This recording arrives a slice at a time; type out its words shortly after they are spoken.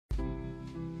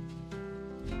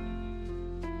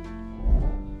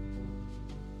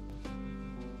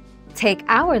Take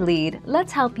our lead,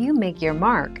 let's help you make your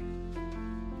mark.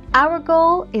 Our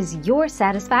goal is your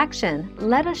satisfaction.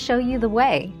 Let us show you the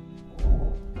way.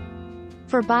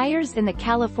 For buyers in the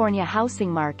California housing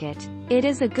market, it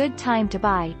is a good time to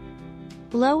buy.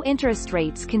 Low interest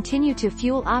rates continue to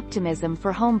fuel optimism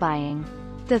for home buying.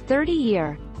 The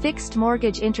 30-year fixed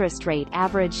mortgage interest rate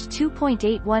averaged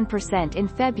 2.81% in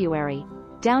February,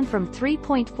 down from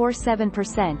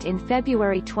 3.47% in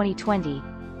February 2020,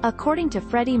 according to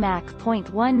Freddie Mac.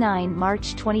 19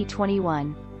 March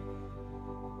 2021.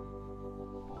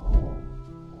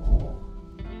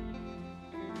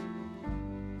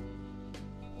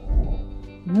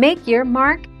 Make your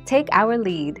mark, take our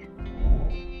lead.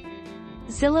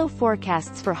 Zillow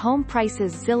forecasts for home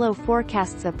prices. Zillow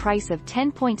forecasts a price of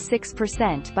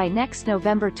 10.6% by next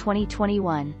November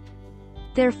 2021.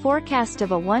 Their forecast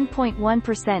of a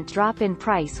 1.1% drop in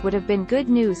price would have been good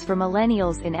news for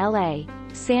millennials in LA,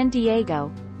 San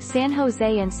Diego, San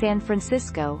Jose and San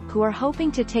Francisco, who are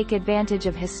hoping to take advantage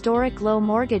of historic low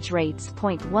mortgage rates.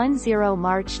 10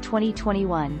 March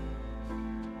 2021.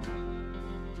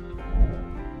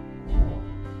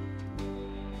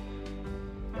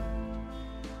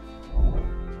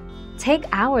 Take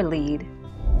our lead.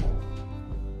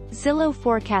 Zillow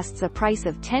forecasts a price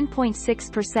of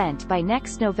 10.6% by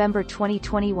next November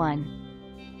 2021.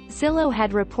 Zillow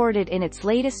had reported in its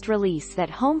latest release that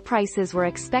home prices were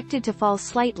expected to fall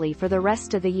slightly for the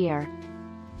rest of the year.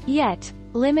 Yet,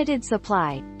 limited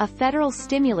supply, a federal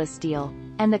stimulus deal,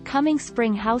 and the coming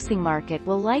spring housing market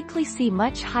will likely see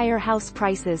much higher house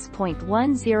prices. 10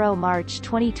 March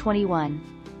 2021.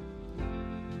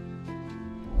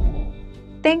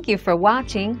 Thank you for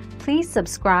watching. Please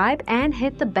subscribe and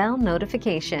hit the bell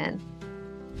notification.